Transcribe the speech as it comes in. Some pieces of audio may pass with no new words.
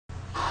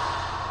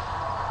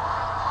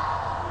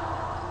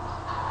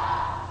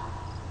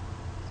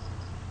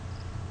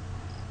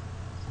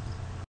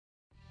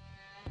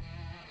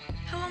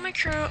Hello my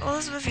crew,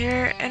 Elizabeth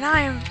here, and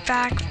I am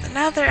back with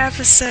another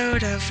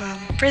episode of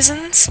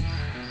Prisons.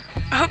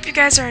 I hope you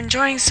guys are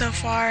enjoying so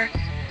far,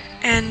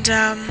 and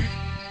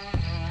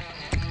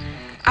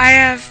I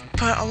have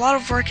put a lot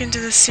of work into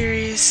this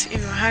series,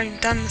 even though I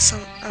haven't done so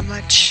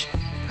much.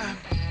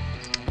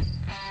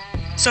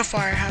 So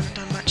far I haven't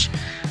done much,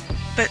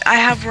 but I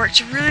have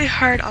worked really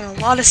hard on a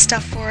lot of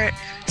stuff for it,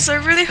 so I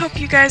really hope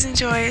you guys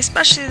enjoy,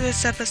 especially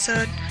this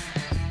episode,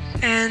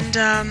 and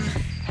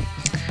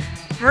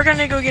we're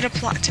gonna go get a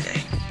plot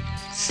today.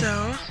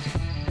 So,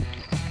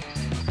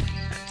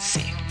 let's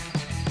see.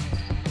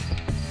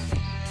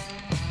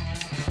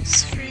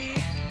 It's free.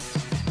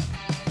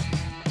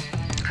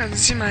 I can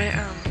see my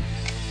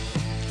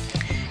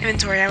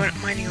inventory. I went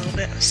mining a little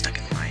bit. I was stuck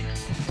in the mine.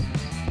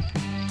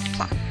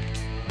 Plot.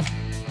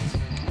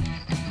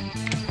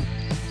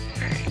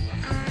 Alright.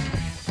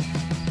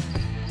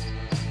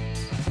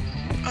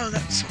 Oh,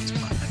 that's someone's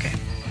plot. Okay.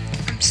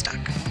 I'm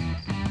stuck.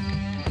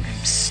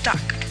 I'm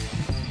stuck.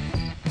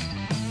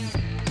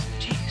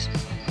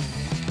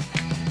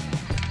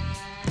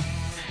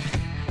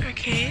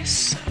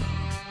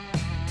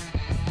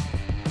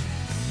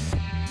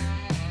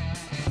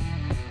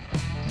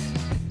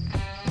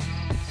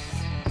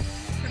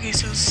 Okay,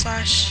 so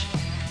slash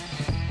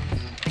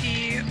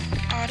P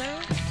auto,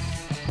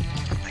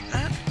 like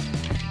that.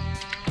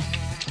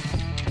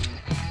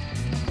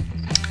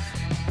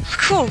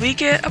 Cool, we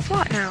get a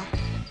plot now.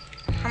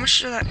 How much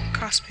did that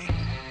cost me?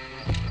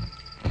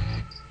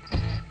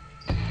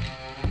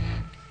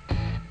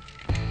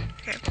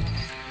 Okay.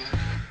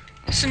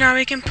 So now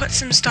we can put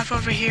some stuff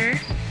over here.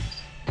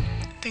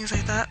 Things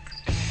like that.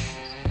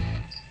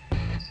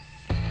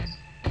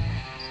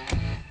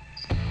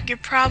 You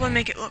could probably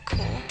make it look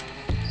cool.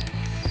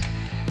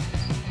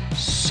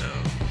 So,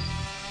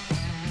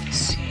 let's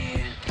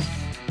see.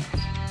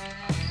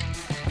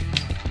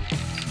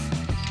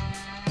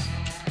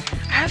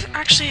 I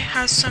actually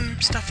have some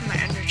stuff in my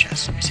ender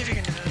chest. Let me see if I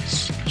can do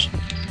this.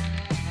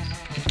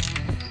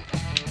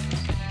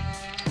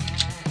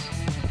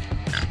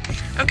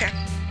 No. Okay.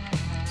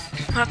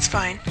 That's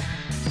fine.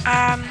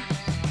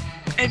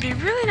 It'd be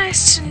really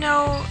nice to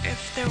know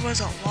if there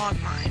was a log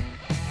mine.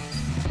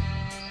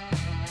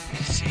 Let me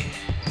see.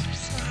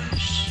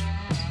 Slash.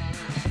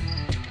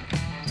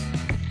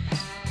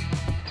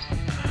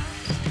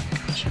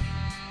 Gosh.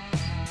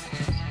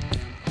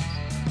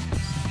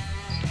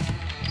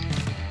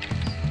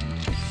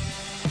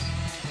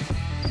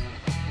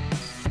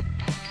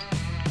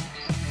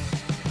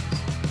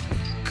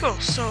 Cool,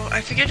 so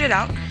I figured it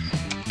out.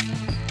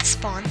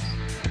 Spawn.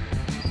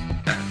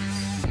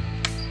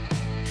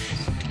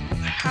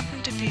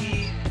 Happen to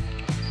be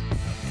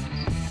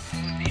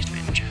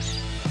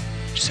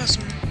just have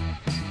some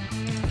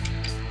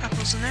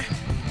apples in there.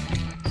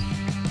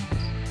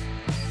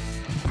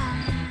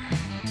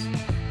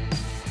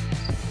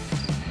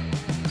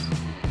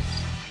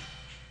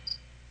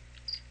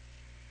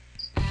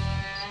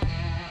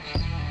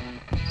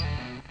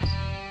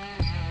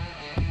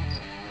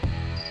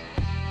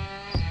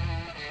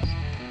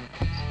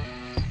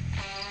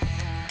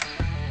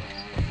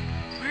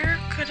 Where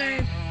could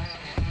I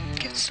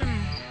get some?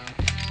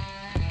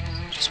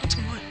 Just want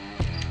some wood.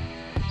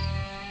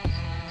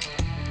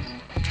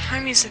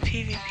 Behind me is the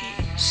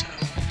PvP, so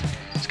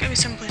it's gotta be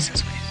someplace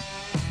this way.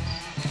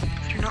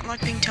 I do not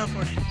like being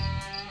teleported.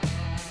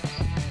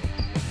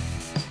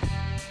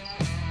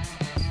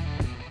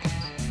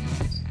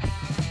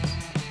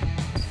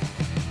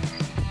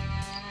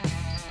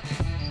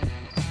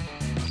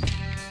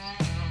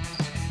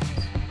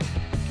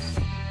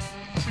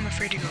 I'm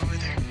afraid to go over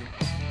there.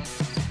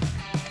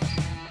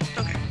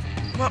 Okay,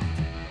 well.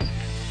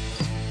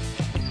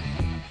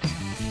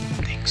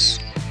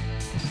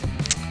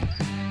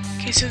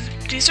 Okay, so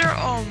these are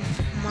all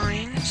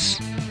mines.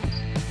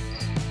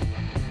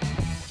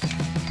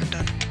 I'm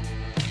done.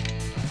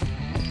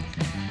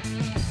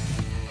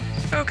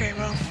 Okay,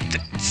 well,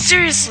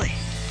 seriously!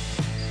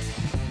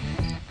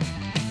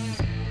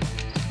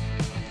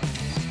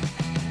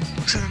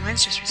 Looks like the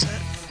mines just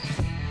reset.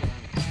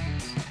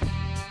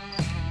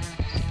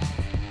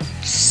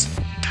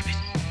 Stop it.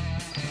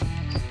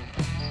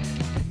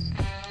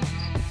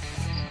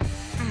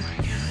 Oh my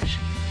gosh.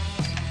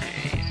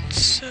 Alright,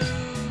 so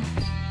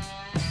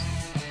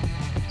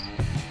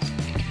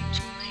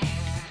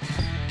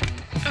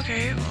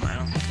okay, well, I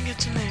don't think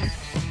it's in there.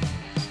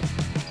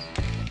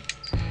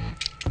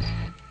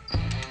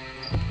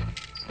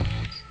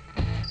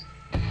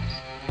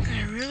 And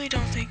I really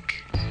don't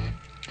think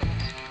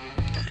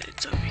that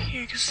it's over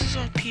here, because this is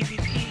all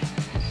PvP.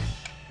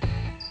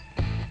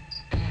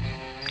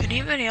 Did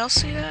anybody else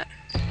see that?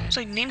 There's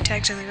like name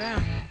tags on the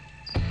ground.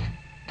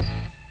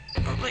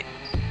 Oh, wait.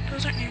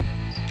 Those aren't new.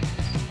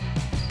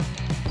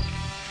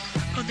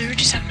 Oh, they were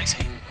just out of my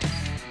sight.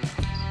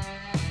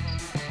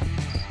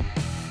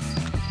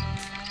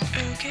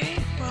 Okay,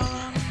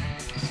 well,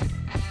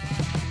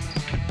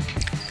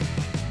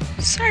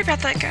 sorry about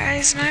that,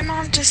 guys. My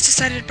mom just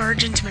decided to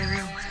barge into my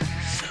room,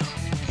 so,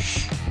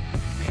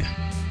 yeah.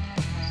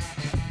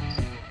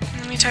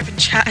 Let me type in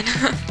chat.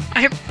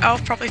 I'll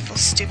probably feel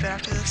stupid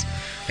after this.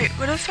 Wait,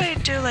 what if I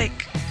do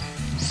like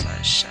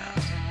slash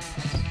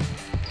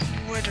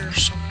wood or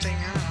something?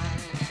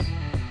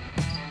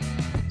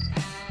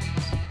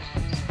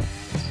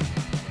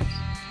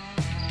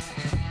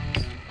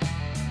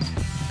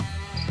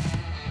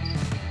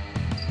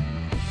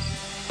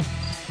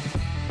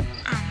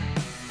 I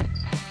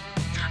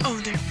don't know. Oh,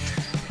 there.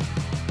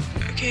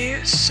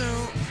 Okay, so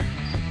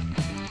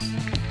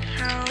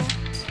how do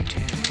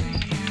you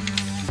get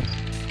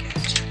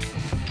wood?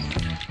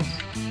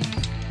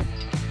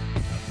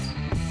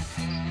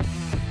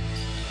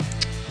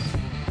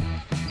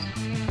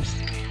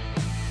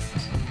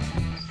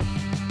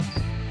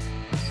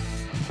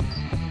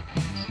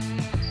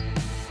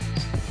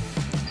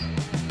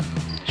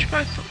 Should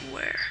probably put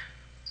where?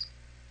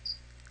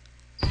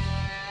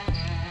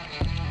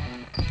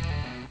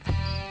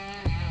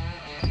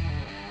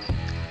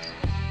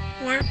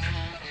 Warp,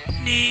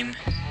 name,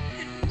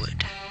 and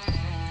wood.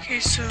 Okay,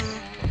 so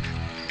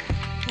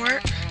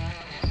warp.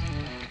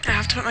 I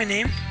have to put my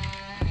name.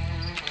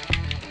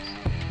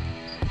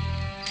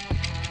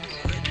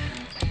 Wood.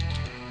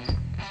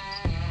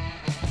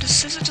 This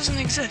says it doesn't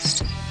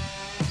exist.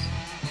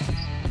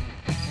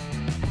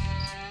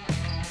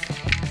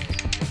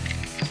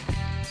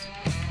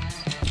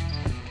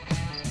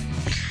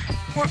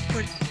 Warp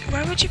wood.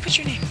 Why would you put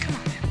your name? Come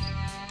on, man.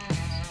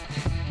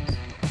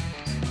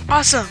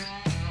 Awesome.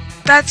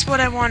 That's what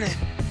I wanted.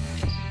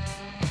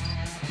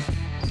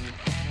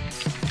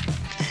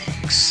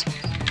 Thanks.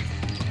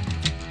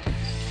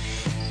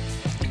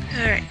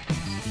 Alright.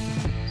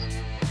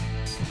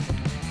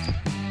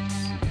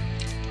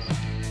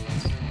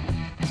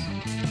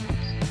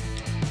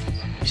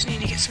 Just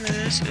need to get some of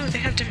this. Ooh, they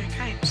have different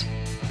kinds.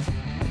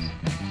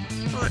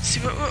 Well, let's see.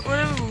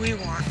 What do we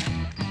want?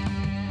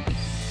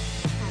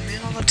 Oh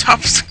man, all the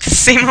tops look the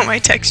same on my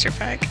texture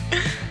pack.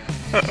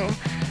 Uh-oh.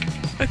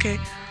 Okay.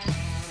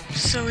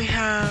 So we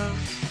have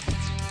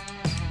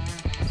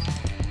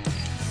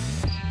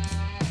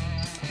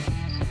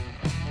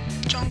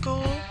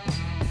jungle,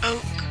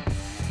 oak,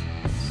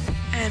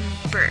 and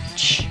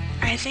birch.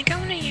 I think I'm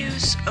gonna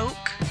use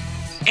oak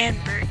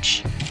and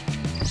birch.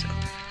 So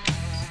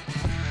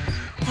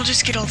we'll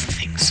just get all the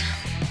things.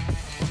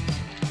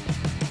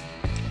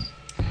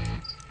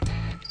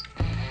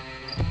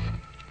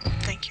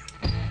 Thank you.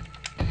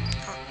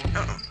 Oh,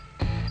 uh-oh.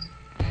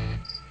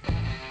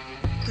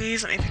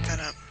 Please let me pick that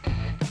up.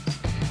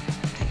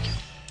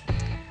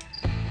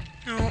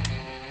 No.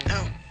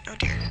 Oh. Oh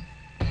dear.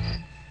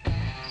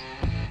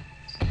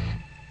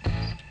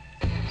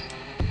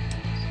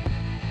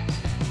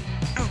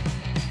 Oh.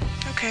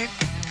 Okay.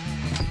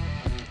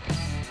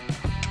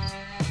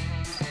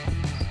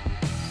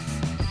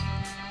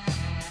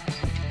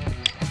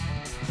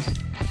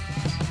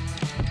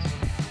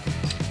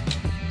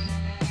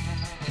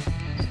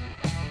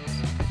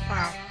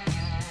 Wow.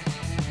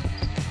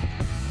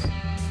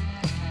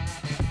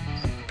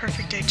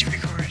 Perfect day to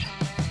record.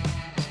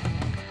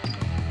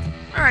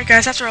 Alright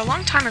guys, after a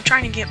long time of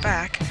trying to get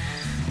back,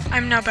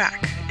 I'm now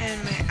back,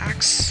 and my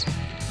axe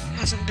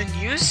hasn't been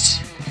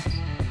used.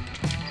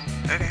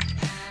 Okay,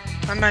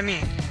 fine by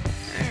me.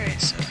 Alright,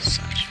 so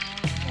slash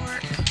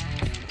work.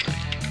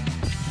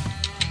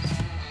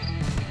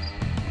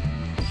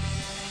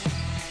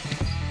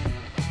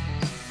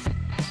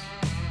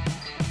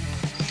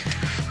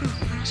 Ooh,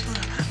 I almost fell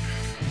down that.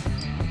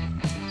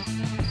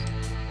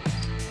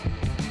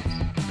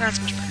 That's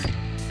much better.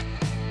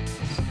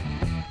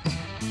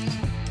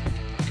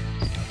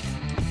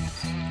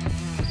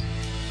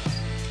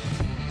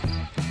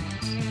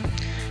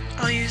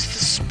 I'll use the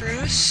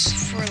spruce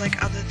for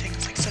like other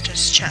things, like such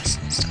as chests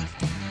and stuff.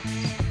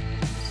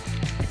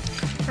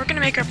 We're gonna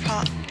make our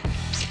plot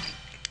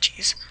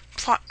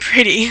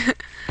pretty.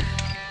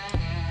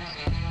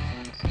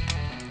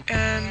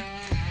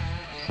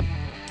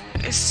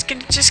 It's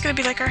just gonna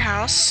be like our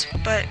house,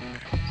 but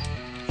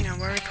you know,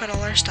 where we put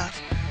all our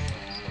stuff.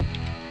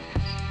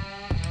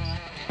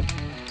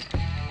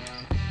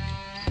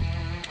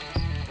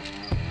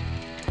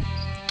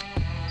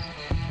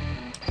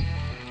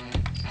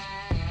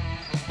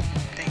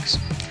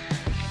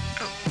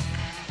 Oh.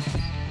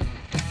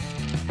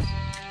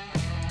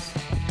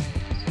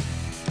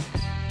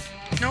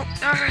 Nope.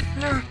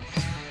 No.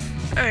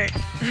 Alright.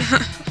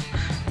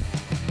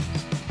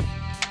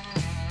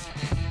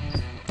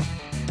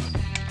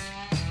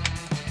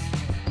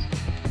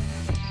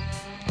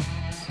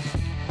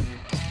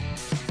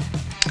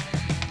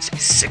 Say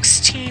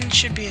 16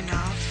 should be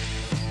enough.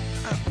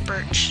 Oh,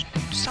 birch.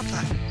 Stop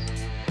that.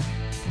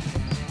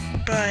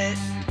 But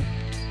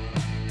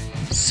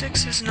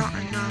 6 is not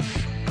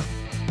enough.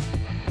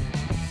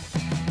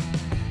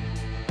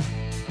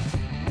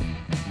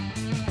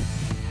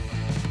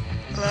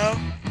 Hello?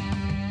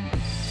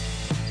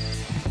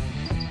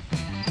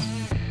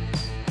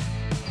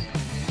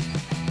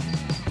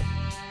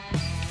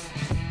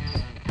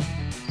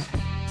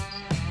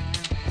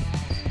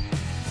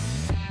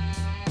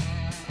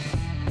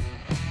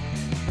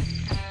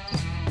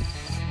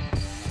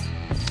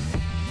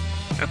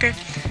 Okay.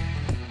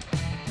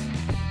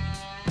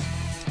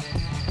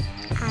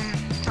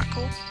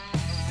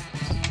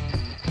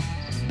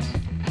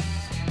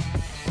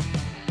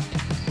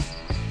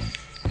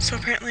 So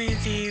apparently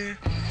the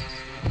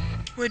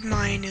wood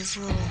mine is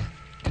a little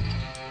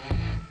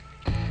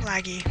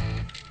laggy.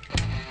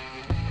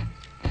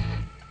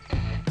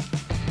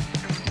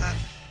 I want that.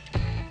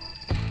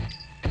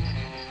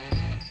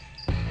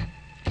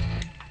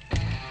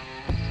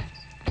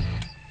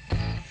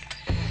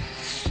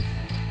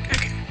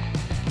 Okay.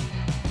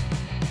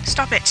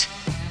 Stop it!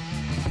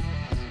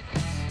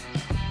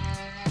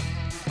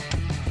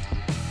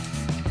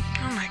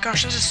 Oh my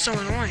gosh, this is so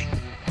annoying.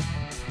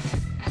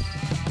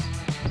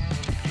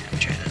 Let me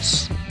try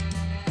this.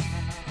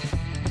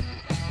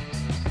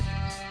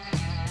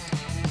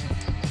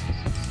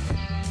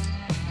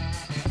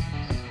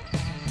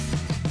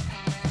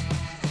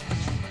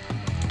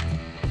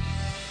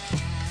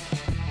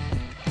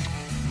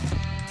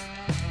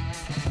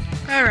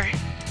 Alright,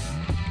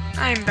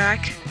 I'm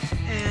back,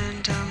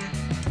 and,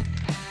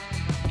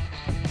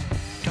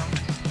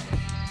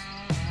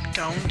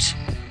 don't.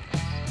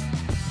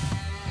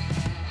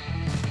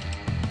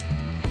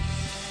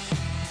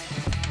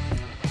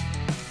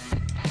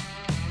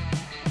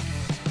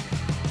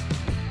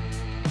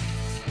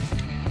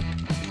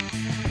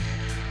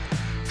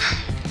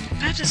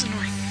 That is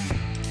annoying.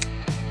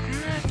 I'm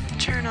gonna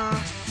turn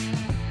off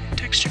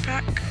texture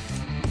pack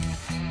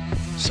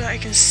so I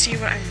can see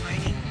what I'm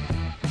mining.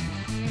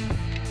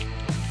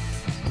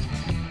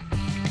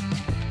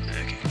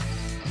 Okay,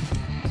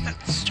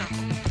 that's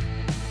jungle.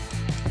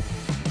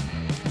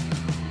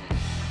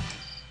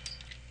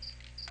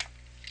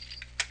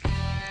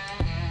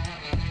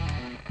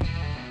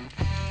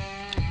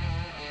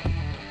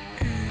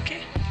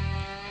 Okay.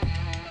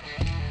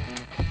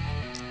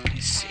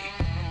 Let's see.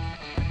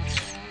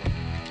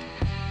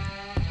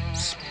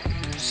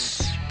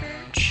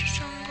 Birch,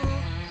 jungle,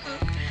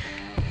 oak.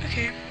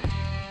 Okay.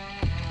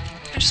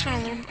 I just want a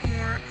little bit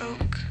more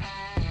oak.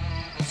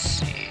 Let's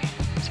see.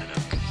 Is that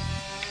oak?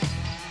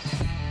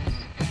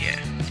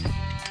 Yeah.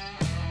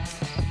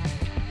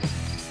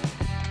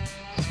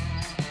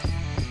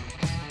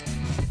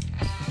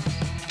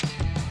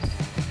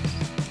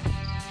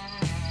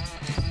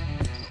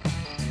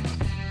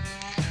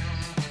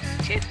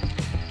 Okay.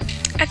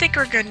 I think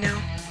we're good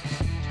now.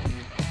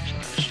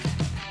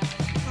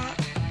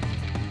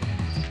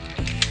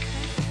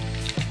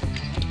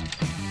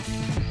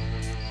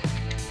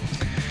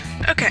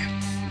 Okay.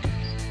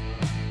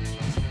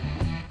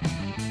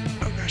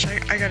 Oh gosh,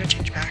 I gotta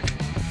change back.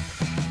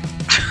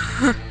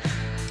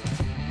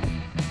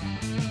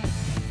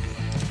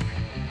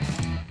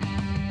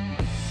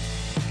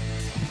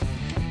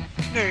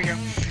 There you go.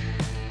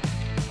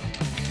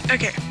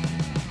 Okay.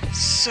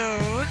 So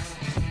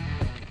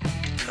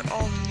put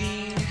all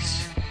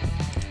these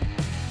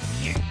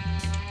here.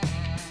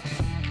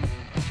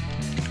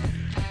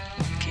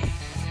 Okay.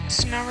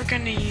 So now we're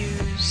gonna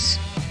use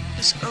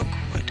this oak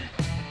wood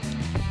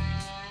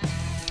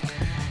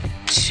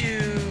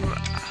to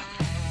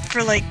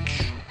for like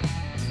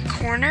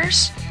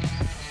corners.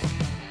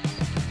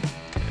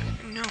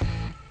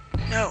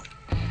 No.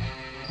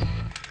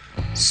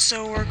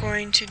 So we're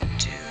going to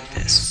do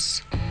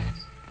this.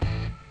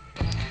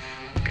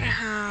 We're gonna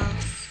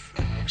have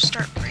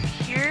start right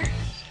here.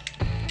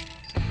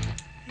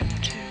 1,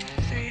 2,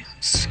 3.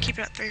 Let's keep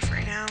it at 3 for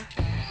right now.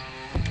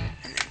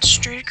 And then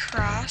straight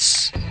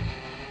across.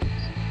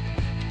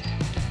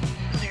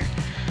 There.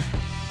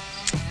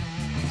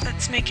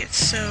 Let's make it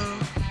so.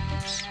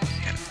 Oops.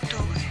 Gotta go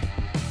away.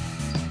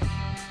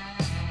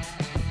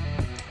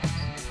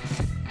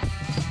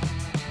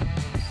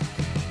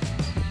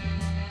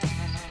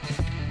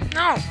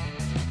 No!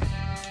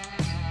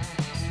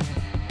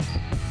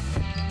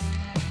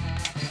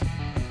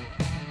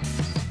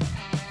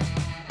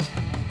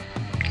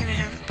 Can I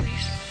have it,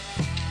 please?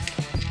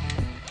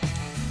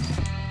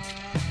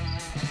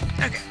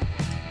 Okay.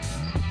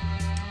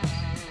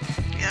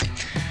 Yeah.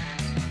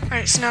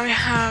 Alright, so now we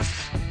have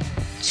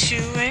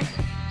two-way.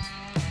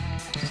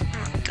 I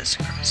want this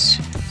across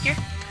here.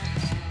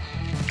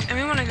 And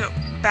we want to go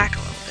back a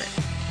little bit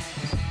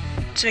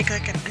to make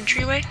like an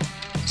entryway.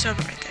 So have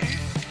it right there.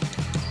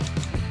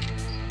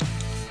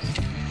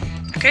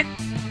 Okay.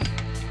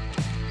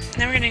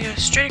 Then we're gonna go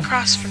straight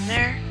across from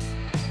there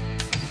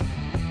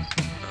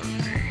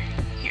over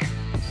here.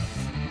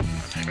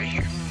 I'll put it right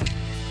here.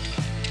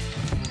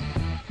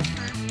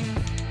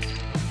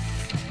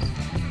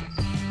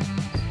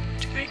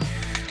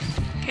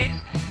 Okay.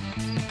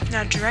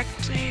 Now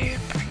directly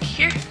back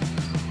here.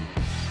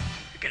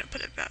 We're gonna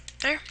put it about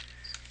there.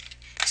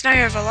 So now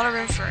we have a lot of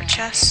room for our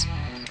chests.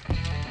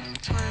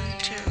 1,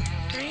 2,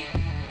 3.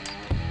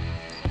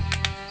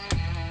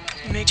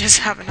 We may just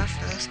have enough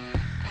for this.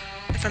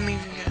 If I'm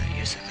even gonna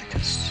use it like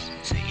this.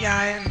 So yeah,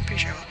 I'm pretty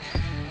sure I will.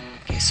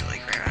 Okay, so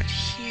like right around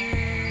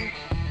here.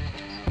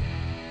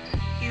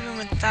 Even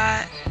with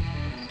that.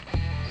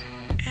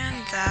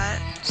 And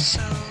that.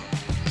 So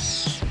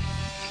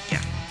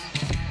yeah.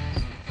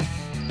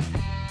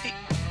 Hey.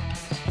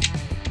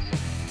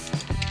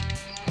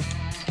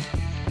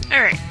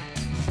 Alright.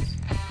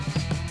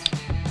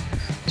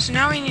 So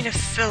now we need to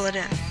fill it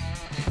in.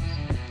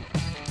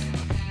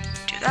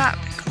 Do that,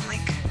 we go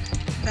like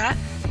that.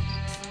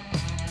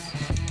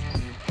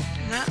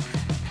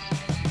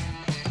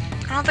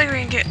 don't think we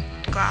can get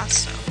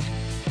glass, so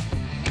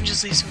we can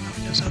just leave some of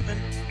the windows open.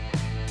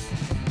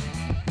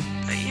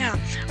 But yeah,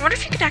 I wonder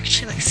if you could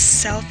actually like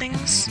sell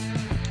things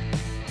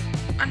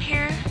on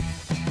here.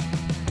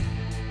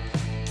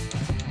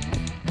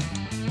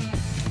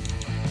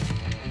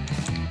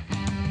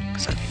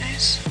 Cause that'd be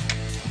nice.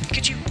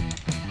 Could you?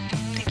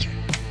 Thank you.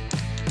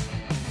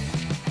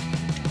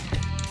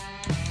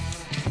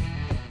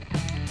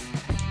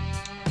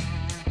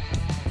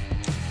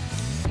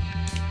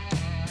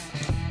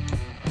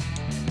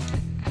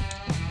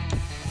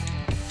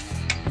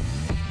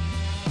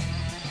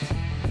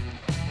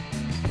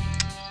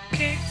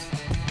 Okay.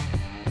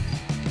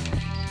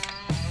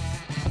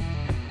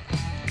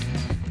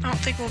 I don't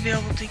think we'll be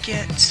able to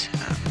get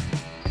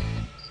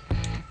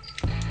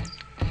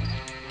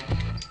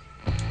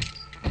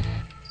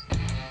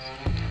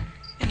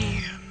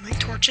any like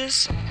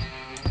torches,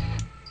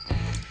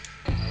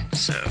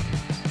 so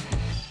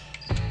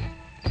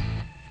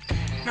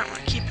might want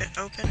to keep it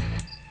open.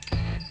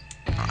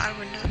 I'll add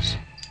windows.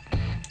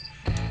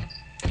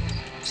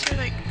 Is there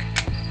like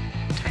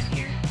time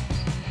here?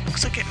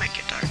 Looks like it might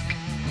get dark.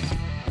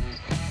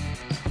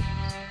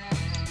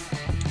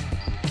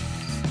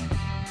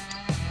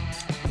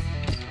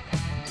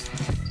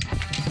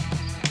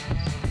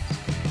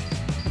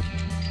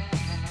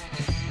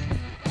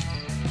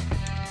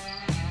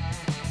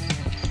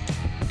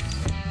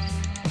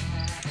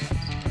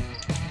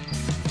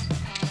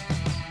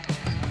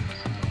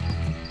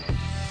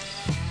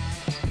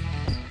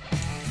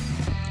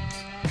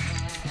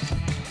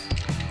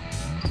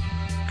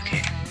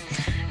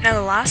 Now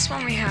the last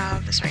one we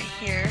have is right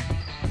here.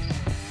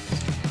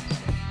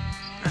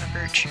 Not a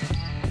birch.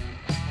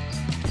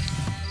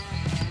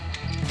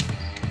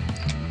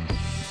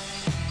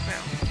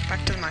 Well,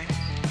 back to the mine.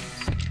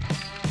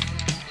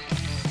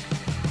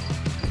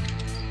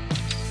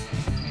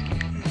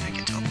 I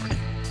can teleport it.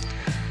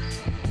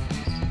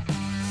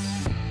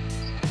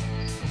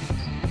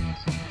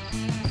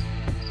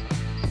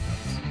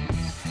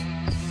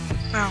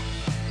 Wow.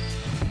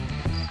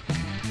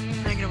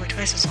 I gotta wait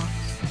twice as long.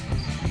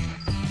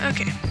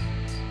 Okay.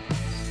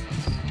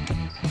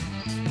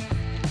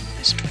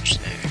 This much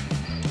there.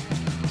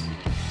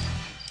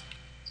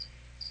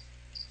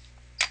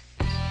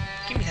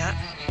 Give me that.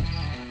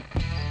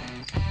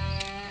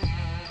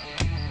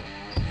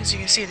 As you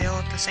can see, they all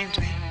look the same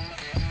to me.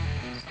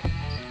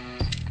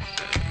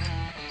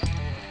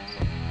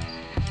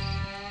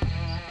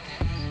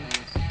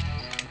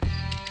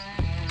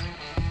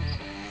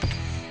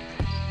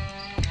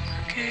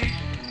 Okay.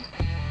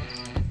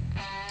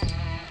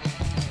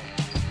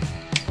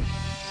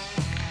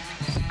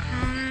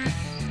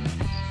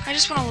 I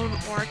just want a little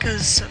bit more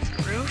because of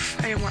the roof.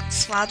 I want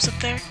slabs up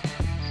there.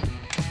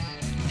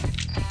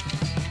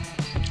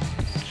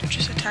 So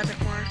just a tad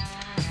bit more.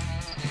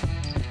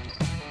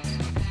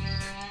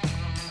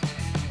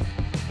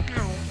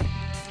 No.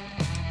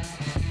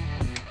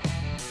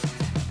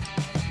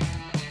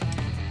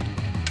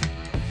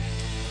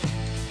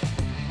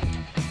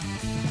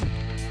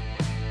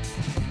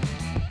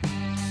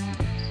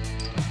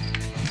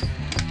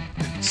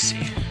 Let's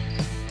see.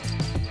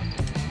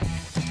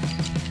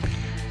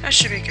 That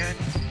should be good.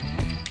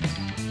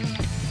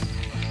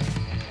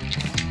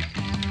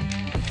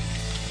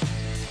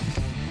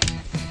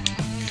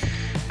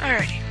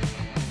 Alrighty.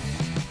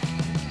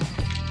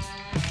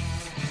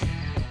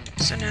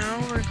 So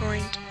now we're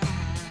going to...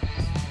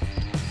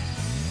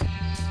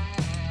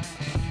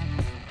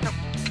 Nope,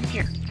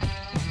 here.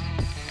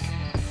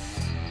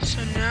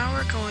 So now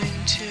we're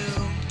going to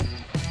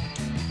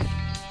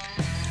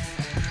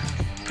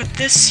put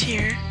this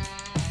here.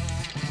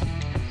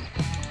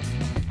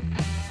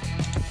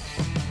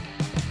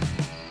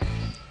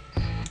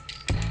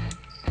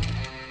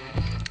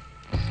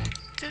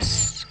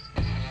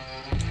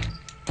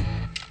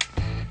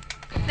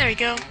 There we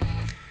go.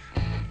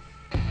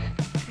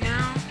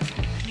 Now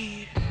I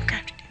need a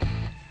crafting table.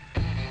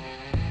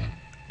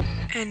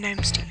 And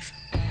I'm Steve.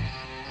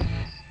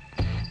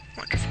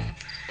 Wonderful.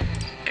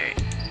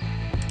 Alright.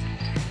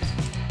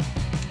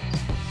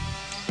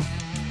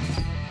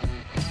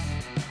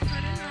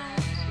 I don't know.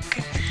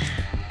 Okay.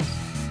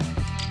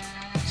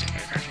 So I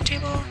got a crafting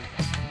table.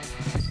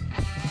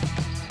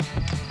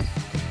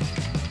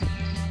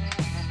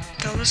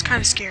 That was kind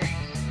of scary.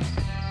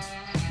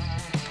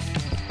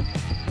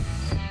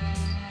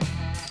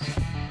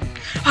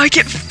 I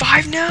get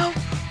 5 now?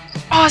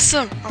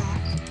 Awesome!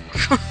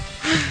 Oh.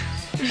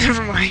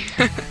 Never mind.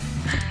 No.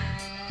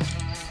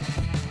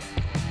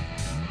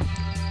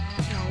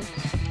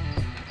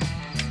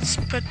 Let's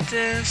put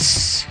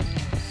this...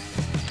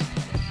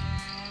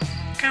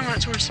 kind of want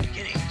it towards the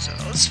beginning, so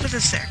let's put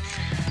this there.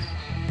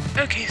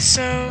 Okay,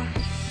 so...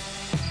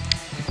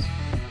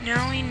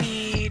 now we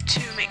need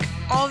to make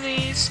all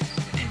these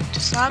into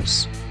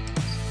slabs.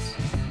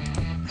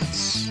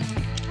 That's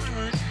what I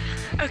wanted.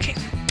 Okay.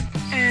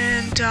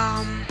 And,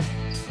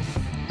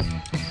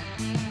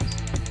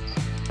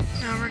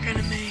 now we're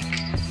gonna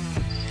make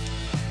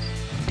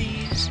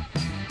these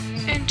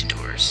into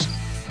doors.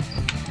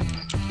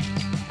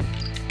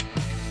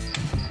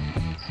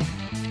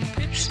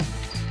 Oops.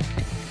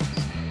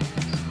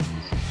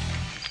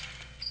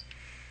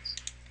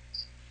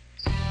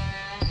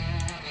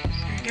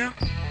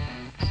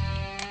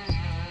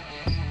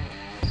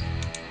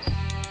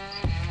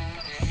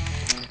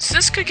 So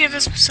this could give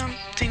us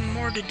something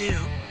more to do.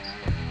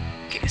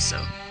 Okay,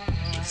 so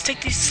let's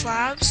take these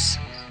slabs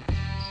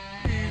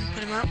and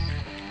put them up.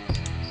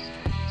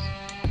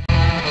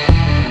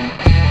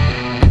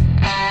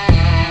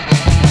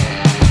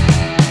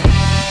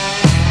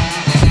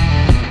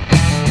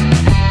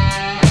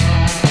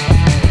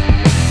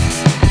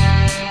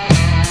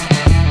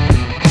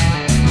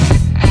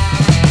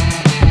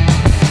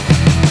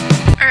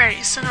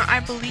 Alright, so now I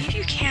believe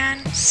you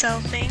can sell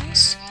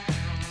things.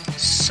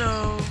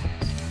 So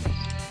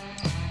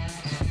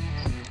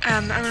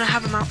I'm gonna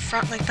have them out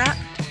front like that.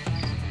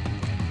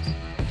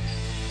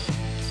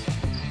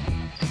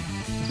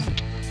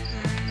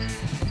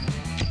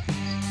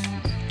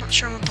 Not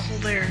sure I want the hole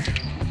there.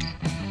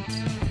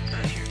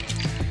 Here.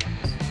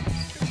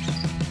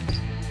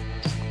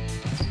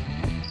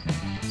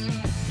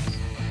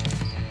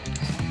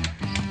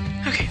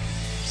 Okay,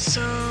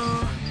 so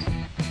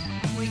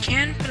we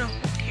can put a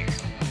hole here.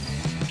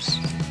 Oops.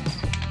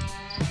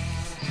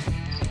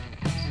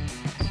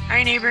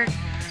 Alright, neighbor.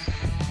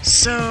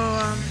 So,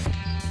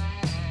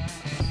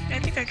 I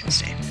think I can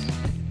stay.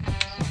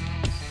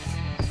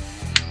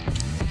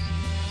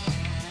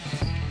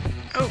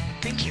 Oh,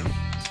 thank you.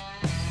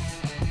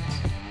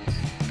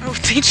 Oh,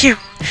 thank you.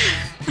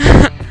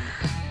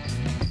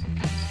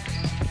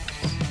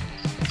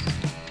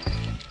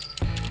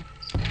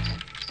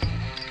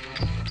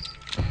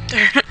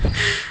 There.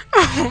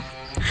 Oh.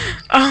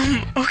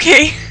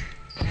 Okay.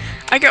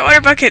 I got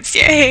water buckets,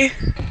 yay!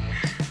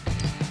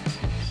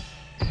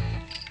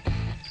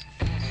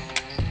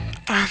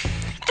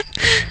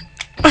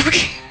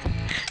 Okay.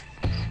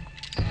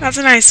 That's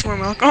a nice warm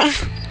welcome.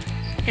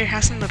 Here,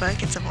 have some of the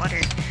buckets of water.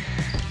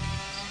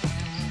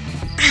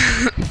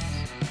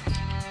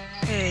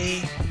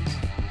 Hey.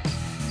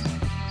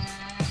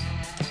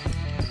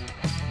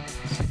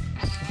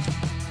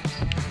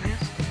 Oh, yeah.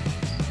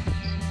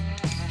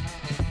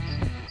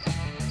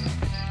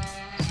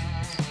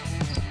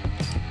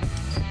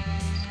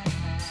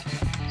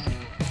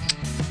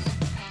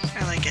 I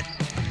like it.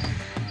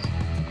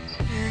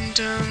 And,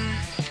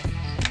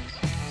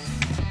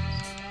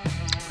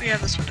 we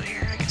have this window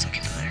here. I guess I'll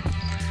keep it there.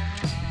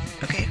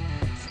 Okay.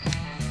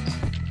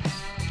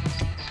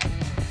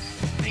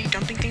 Are you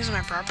dumping things on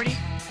my property?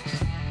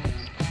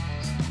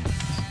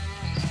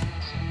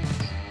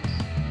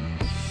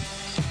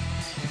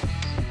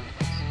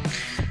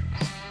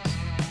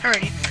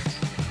 Alrighty.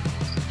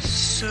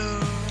 So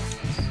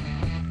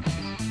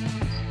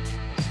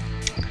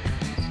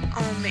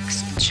I'll make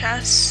some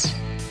chests.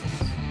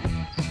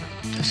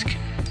 Just can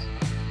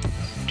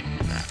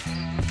do that.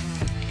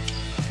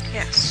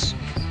 Yes.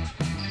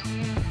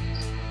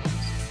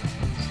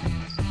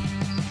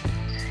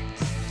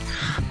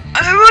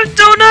 I want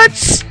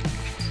donuts!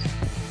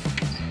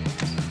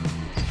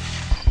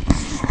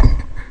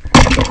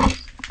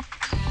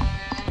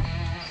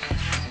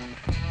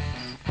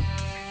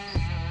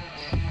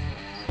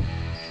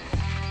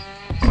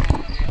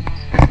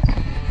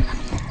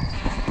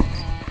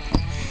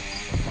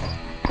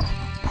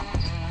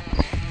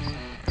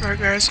 Alright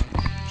guys,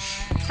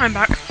 I'm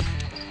back.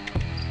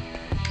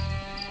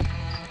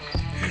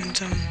 And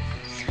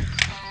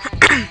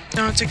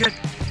donuts are good.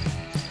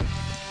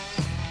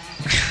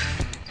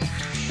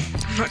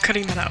 I'm not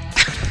cutting that out.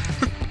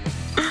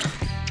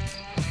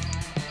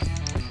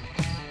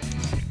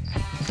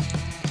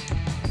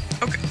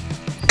 Okay.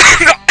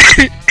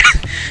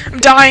 I'm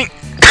dying.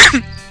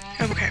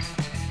 Okay.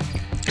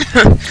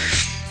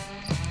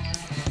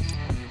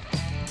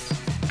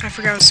 I forgot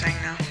what I was saying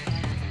now.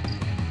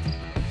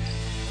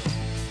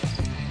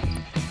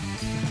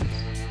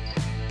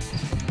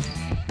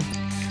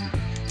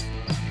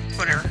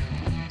 Whatever.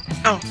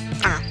 Oh,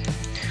 I don't know.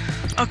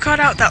 I'll cut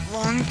out that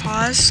long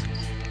pause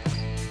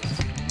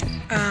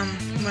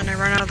when I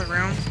run out of the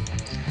room.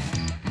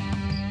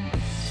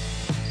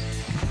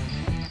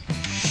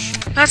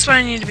 That's what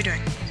I need to be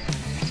doing.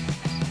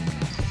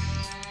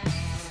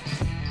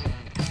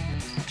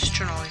 Just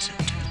turn all these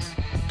into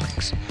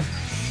blanks.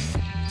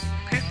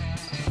 Okay.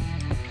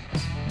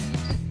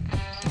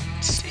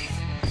 Let's see.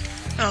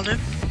 That'll do.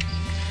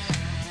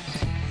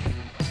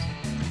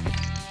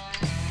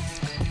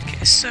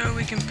 Okay, so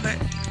we can put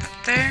that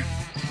there,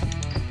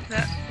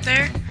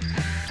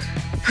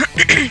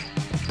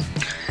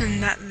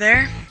 and that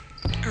there.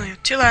 I only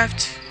have two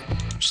left,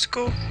 which is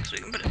cool, so we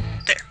can put it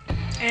there.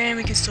 And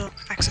we can still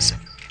access it.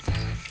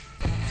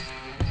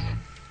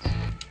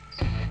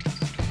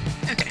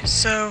 Okay,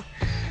 so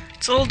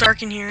it's a little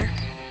dark in here.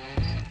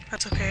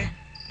 That's okay.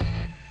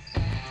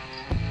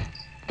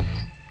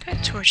 I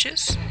have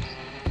torches.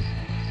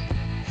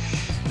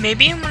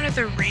 Maybe in one of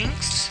the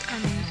ranks,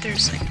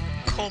 there's like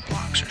coal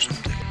blocks or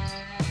something.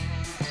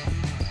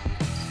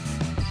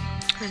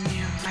 And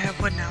yeah, I have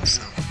wood now,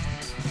 so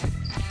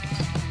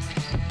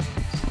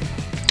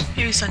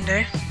maybe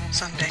Sunday.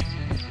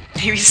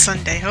 Maybe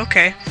Sunday,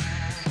 okay.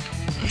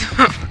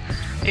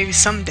 Maybe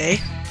someday.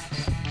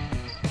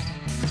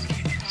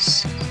 Okay,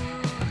 so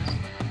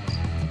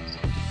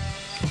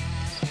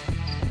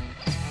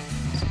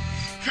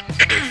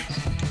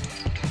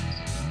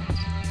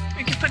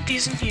we can put these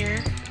these in here,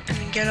 and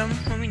then get them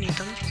when we need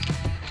them.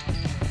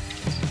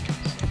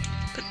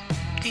 Put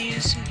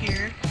these in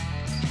here.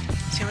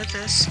 Same with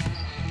this.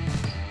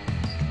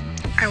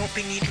 I won't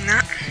be needing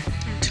that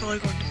until I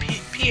go to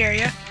the P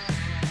area.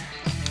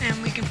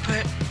 And we can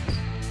put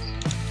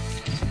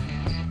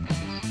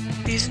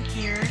these in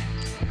here.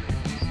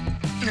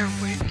 No,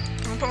 wait.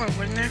 I'll put my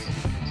wood in there.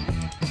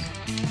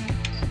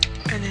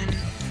 And then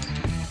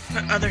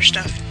put other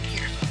stuff in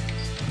here.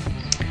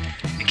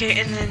 Okay,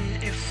 and then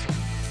if...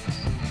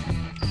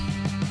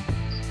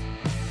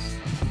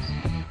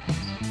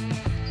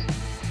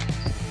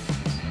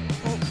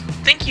 Well,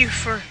 thank you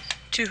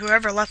to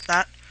whoever left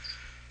that.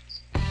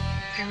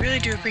 I really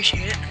do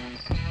appreciate it.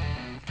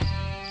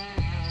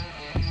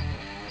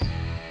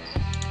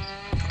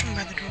 Put them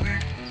by the door.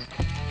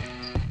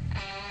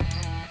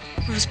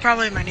 It was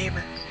probably my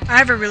neighbor. I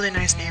have a really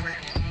nice neighbor.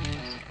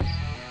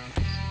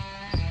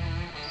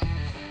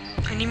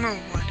 I need more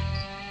wood.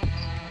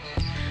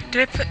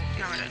 Did I put...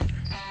 No, I didn't.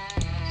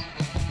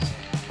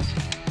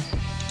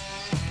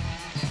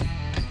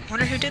 I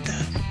wonder who did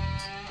that.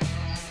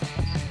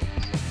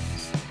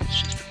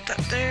 Let's just put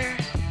that there.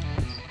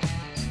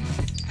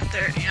 That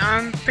there. Yeah,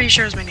 I'm pretty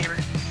sure it was my neighbor.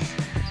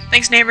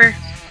 Thanks, neighbor.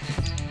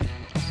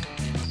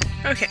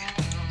 Okay.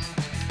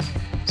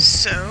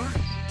 So...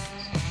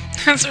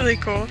 That's really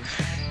cool.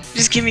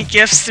 Just give me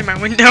gifts through my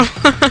window.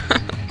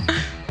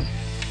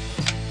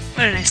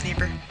 What a nice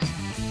neighbor.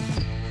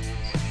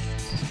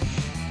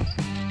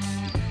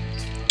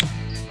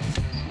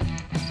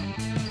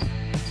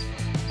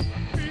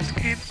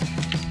 Okay.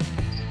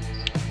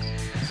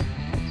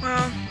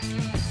 Well,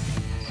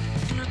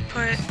 I'm gonna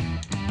put...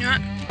 You know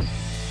what?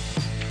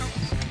 Oh,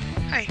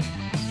 hi.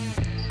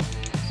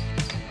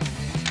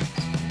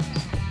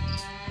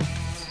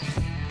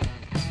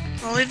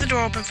 I'll leave the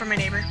door open for my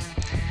neighbor.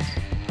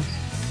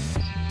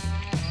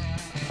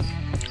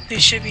 They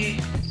should be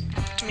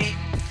up to me.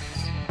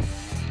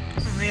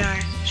 Oh yeah, I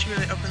should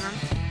really open them.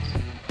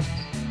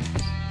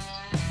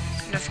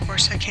 And of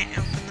course I can't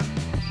open them.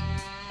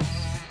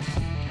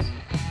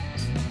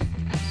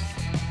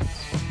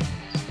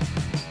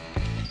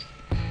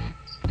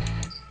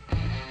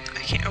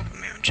 I can't open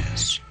my own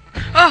chest.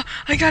 Oh!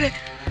 I got it!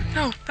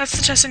 No, that's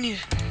the chest I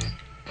needed.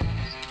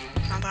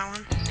 Not that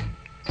one.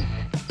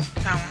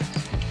 That one.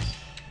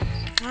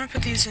 I'm gonna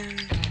put these in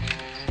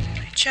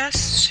my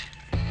chest.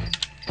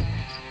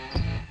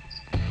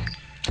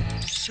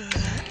 So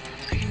that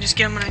I can just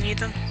get them when I need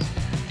them.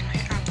 My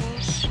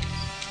apples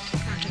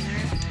aren't in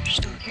there, they're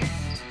still in here.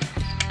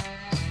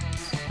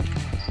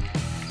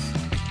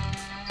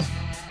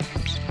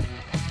 Oops.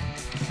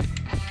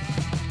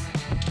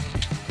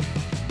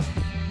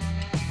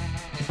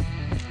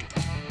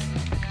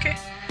 Okay,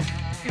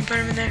 we can put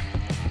them in there.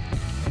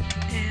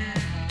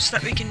 And so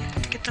that we can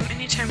get them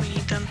anytime we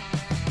need them.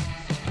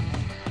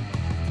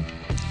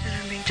 And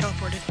I'm being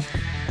teleported.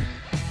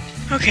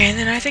 Okay, and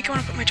then I think I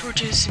want to put my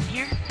torches in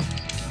here.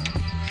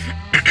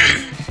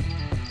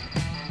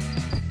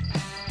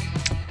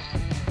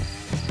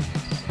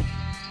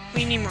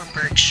 We need more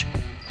birch.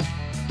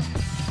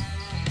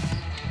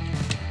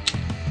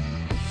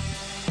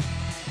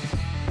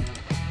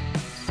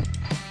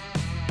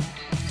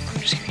 I'm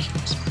just gonna keep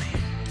this on me.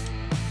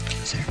 Put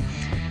this there.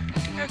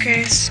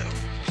 Okay, so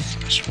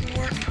slash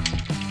warp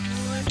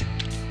wood.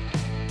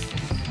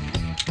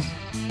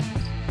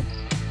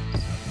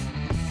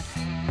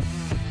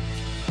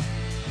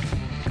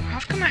 How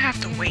come I have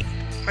to wait?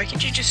 Why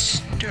can't you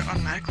just do it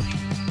automatically?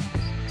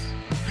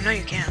 I know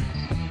you can.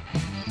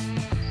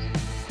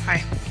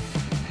 Hi.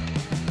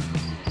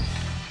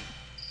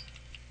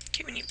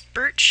 Okay, we need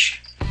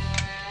birch.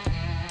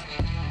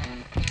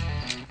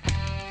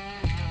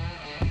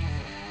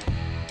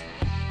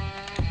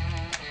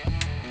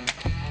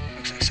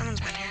 Looks like someone's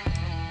been here.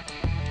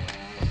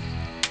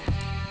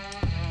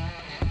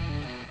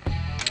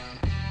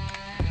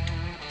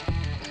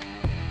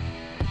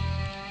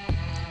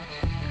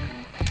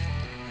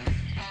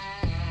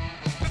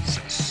 What's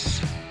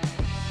this?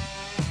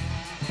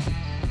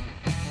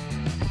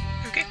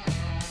 Okay.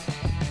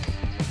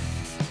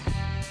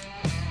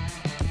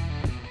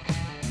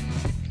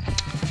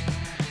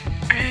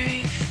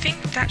 I think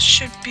that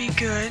should be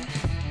good.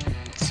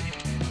 Let's see.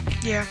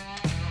 Yeah.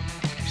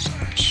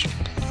 Slash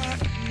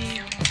plot me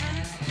home.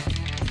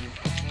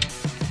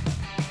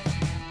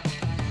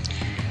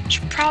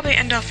 Should probably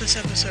end off this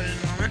episode in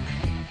a moment.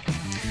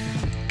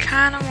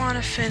 Kinda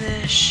wanna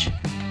finish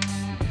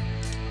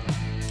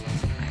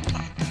my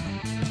plot though.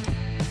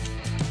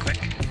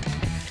 Quick.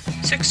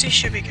 60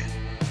 should be good.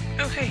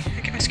 Oh hey,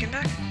 I get my skin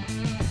back?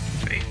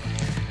 Sweet.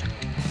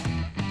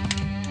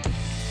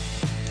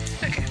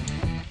 Okay.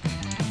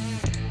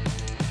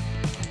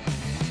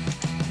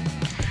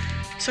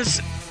 So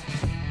it's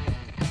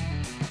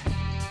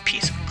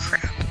piece of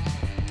crap.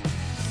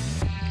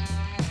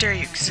 Dare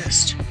you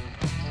exist?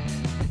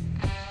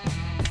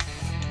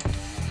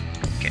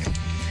 Okay.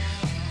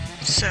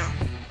 So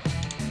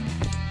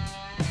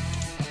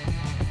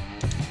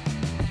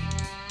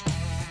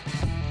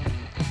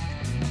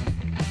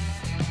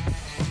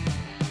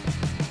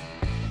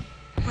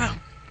well,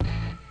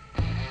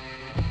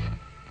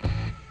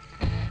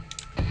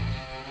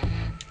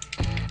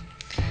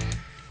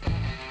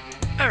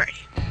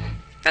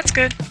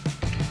 that's good.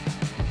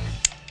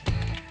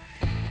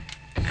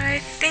 I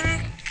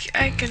think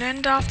I can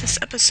end off this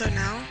episode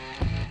now.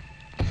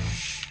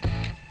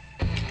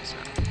 So,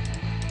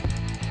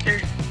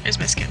 here's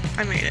my skin.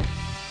 I made it.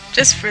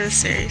 Just for this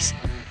series.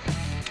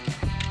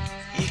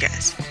 You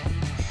guys.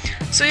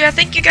 So yeah,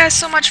 thank you guys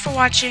so much for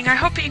watching. I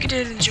hope you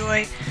did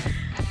enjoy.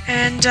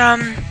 And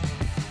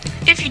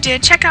if you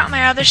did, check out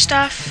my other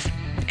stuff.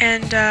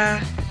 And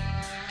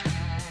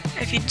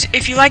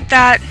if you like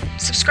that,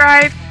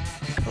 subscribe.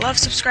 I love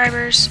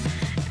subscribers.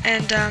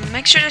 And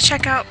make sure to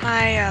check out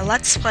my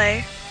Let's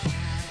Play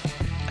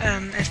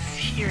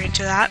if you're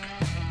into that.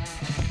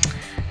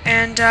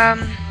 And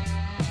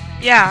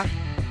yeah,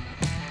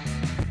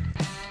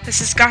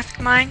 this is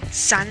Gothic Mind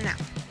signing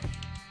out.